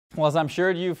Well, as I'm sure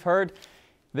you've heard,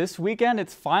 this weekend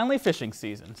it's finally fishing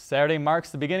season. Saturday marks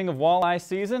the beginning of walleye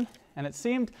season, and it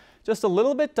seemed just a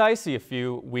little bit dicey a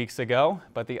few weeks ago,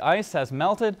 but the ice has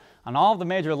melted on all of the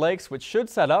major lakes, which should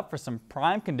set up for some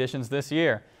prime conditions this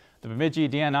year. The Bemidji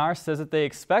DNR says that they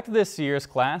expect this year's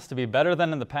class to be better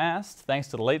than in the past, thanks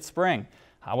to the late spring.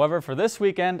 However, for this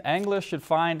weekend, anglers should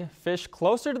find fish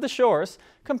closer to the shores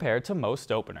compared to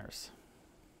most openers.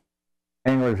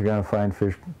 Anglers are going to find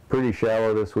fish pretty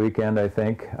shallow this weekend, I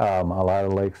think. A lot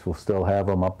of lakes will still have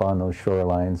them up on those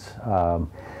shorelines.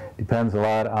 Depends a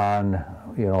lot on,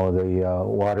 the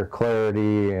water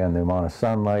clarity and the amount of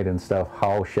sunlight and stuff,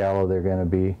 how shallow they're going to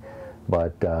be.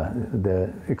 But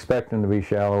expect them to be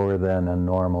shallower than a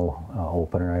normal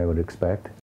opener, I would expect.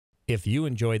 If you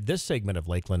enjoyed this segment of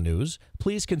Lakeland News,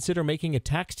 please consider making a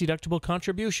tax-deductible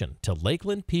contribution to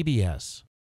Lakeland PBS.